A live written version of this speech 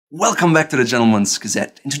Welcome back to the Gentleman's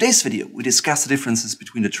Gazette. In today's video, we discuss the differences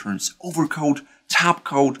between the terms overcoat,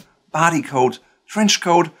 topcoat, bodycoat, trench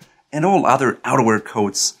coat, and all other outerwear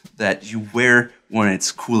coats that you wear when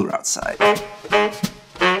it's cooler outside.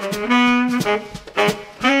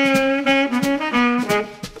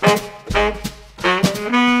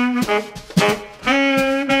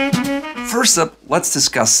 First up, let's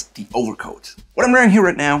discuss the overcoat. What I'm wearing here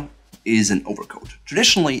right now is an overcoat.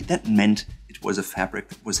 Traditionally, that meant it was a fabric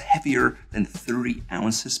that was heavier than 30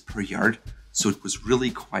 ounces per yard, so it was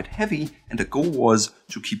really quite heavy, and the goal was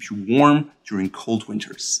to keep you warm during cold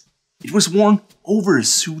winters. It was worn over a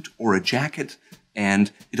suit or a jacket,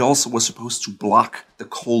 and it also was supposed to block the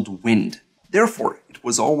cold wind. Therefore, it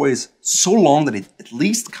was always so long that it at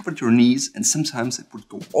least covered your knees, and sometimes it would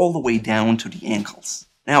go all the way down to the ankles.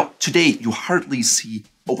 Now, today you hardly see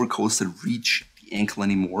overcoats that reach the ankle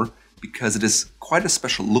anymore, because it is quite a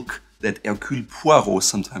special look that Hercule Poirot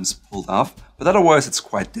sometimes pulled off, but otherwise it's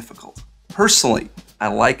quite difficult. Personally, I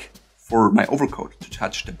like for my overcoat to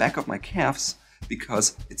touch the back of my calves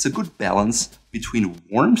because it's a good balance between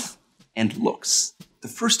warmth and looks. The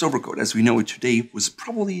first overcoat as we know it today was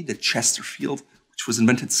probably the Chesterfield, which was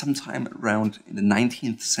invented sometime around in the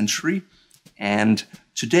 19th century, and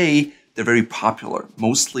today they're very popular,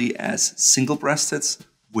 mostly as single-breasted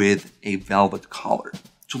with a velvet collar.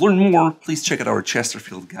 To learn more, please check out our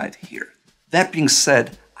Chesterfield guide here. That being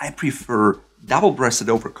said, I prefer double-breasted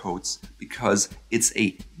overcoats because it's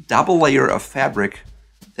a double layer of fabric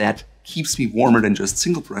that keeps me warmer than just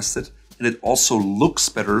single-breasted, and it also looks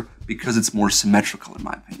better because it's more symmetrical in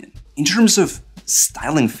my opinion. In terms of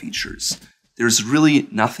styling features, there's really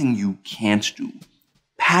nothing you can't do.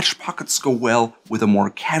 Patch pockets go well with a more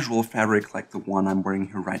casual fabric like the one I'm wearing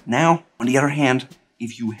here right now. On the other hand,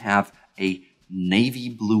 if you have a navy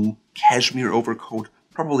blue cashmere overcoat,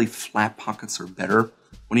 probably flat pockets are better.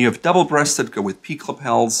 When you have double-breasted, go with peak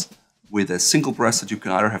lapels. With a single-breasted, you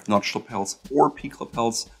can either have notched lapels or peak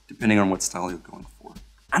lapels, depending on what style you're going for.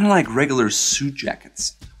 Unlike regular suit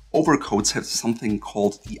jackets, overcoats have something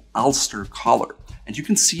called the Ulster collar. And you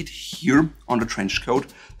can see it here on the trench coat.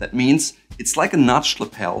 That means it's like a notched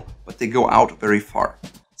lapel, but they go out very far.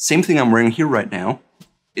 Same thing I'm wearing here right now.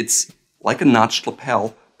 It's like a notched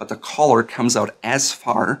lapel, but the collar comes out as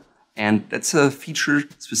far, and that's a feature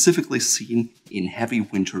specifically seen in heavy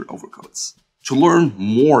winter overcoats. To learn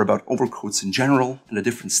more about overcoats in general and the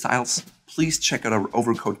different styles, please check out our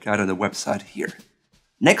overcoat guide on the website here.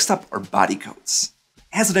 Next up are bodycoats.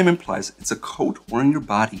 As the name implies, it's a coat worn on your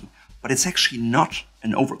body, but it's actually not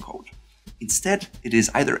an overcoat. Instead, it is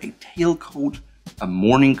either a tailcoat, a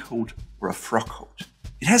morning coat, or a frock coat.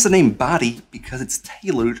 It has the name body because it's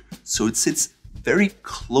tailored so it sits very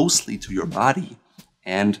closely to your body,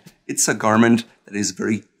 and it's a garment that is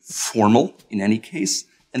very formal in any case,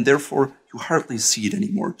 and therefore you hardly see it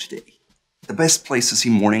anymore today. The best place to see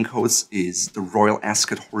morning coats is the Royal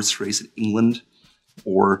Ascot horse race in England,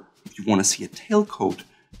 or if you want to see a tailcoat,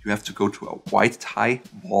 you have to go to a white tie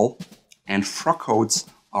ball, and frock coats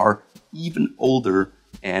are even older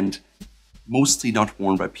and mostly not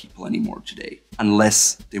worn by people anymore today,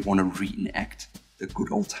 unless they want to reenact the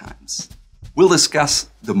good old times. We'll discuss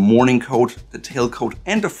the morning coat, the tailcoat,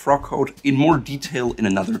 and the frock coat in more detail in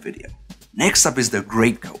another video. Next up is the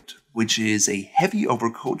Greatcoat, which is a heavy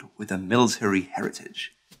overcoat with a military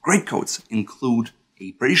heritage. Greatcoats include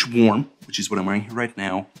a British warm, which is what I'm wearing here right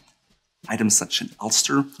now, items such as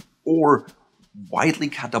Ulster, or widely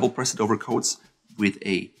cut double-breasted overcoats with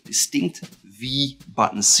a distinct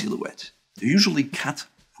V-button silhouette. They're usually cut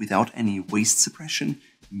without any waist suppression,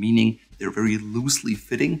 meaning they're very loosely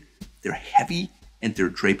fitting, they're heavy, and they're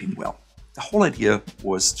draping well. The whole idea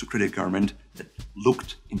was to create a garment that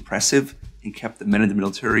looked impressive and kept the men in the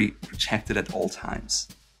military protected at all times.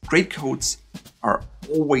 Greatcoats are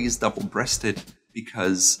always double-breasted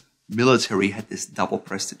because military had this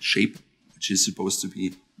double-breasted shape, which is supposed to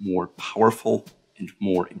be more powerful and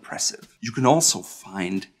more impressive. You can also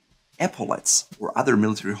find epaulettes or other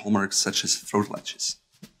military hallmarks such as throat latches.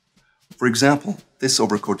 For example, this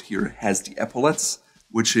overcoat here has the epaulettes,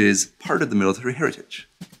 which is part of the military heritage.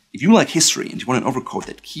 If you like history and you want an overcoat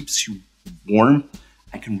that keeps you warm,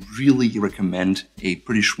 I can really recommend a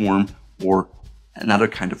British warm or another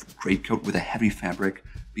kind of greatcoat with a heavy fabric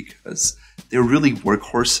because they're really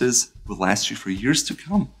workhorses, will last you for years to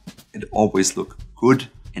come, and always look good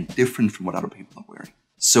and different from what other people are wearing.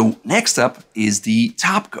 So next up is the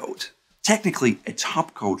topcoat. Technically, a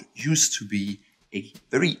topcoat used to be a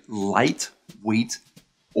very lightweight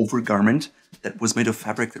overgarment that was made of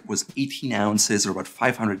fabric that was 18 ounces or about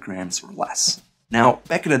 500 grams or less. Now,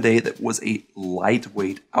 back in the day, that was a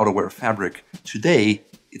lightweight outerwear fabric. Today,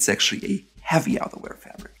 it's actually a heavy outerwear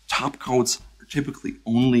fabric. Top coats are typically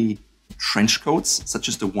only trench coats, such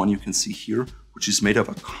as the one you can see here, which is made of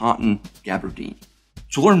a cotton gabardine.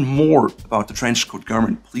 To learn more about the trench coat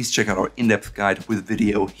garment, please check out our in-depth guide with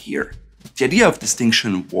video here. The idea of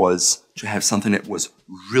distinction was to have something that was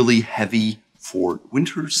really heavy for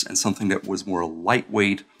winters and something that was more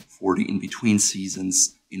lightweight for the in-between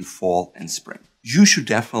seasons in fall and spring. You should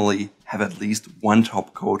definitely have at least one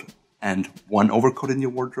top coat and one overcoat in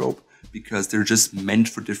your wardrobe because they're just meant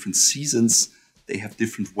for different seasons. They have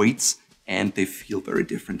different weights and they feel very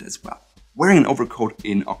different as well. Wearing an overcoat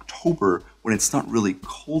in October when it's not really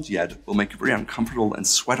cold yet will make you very uncomfortable and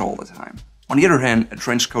sweat all the time. On the other hand, a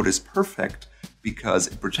trench coat is perfect because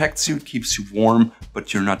it protects you, it keeps you warm,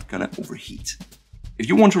 but you're not gonna overheat. If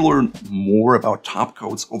you want to learn more about top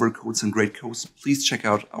coats, overcoats, and greatcoats, please check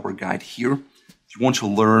out our guide here. If you want to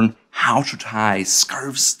learn how to tie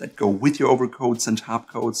scarves that go with your overcoats and top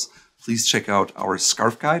coats, please check out our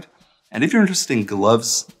scarf guide. And if you're interested in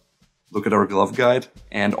gloves, look at our glove guide.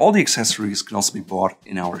 And all the accessories can also be bought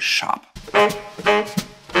in our shop.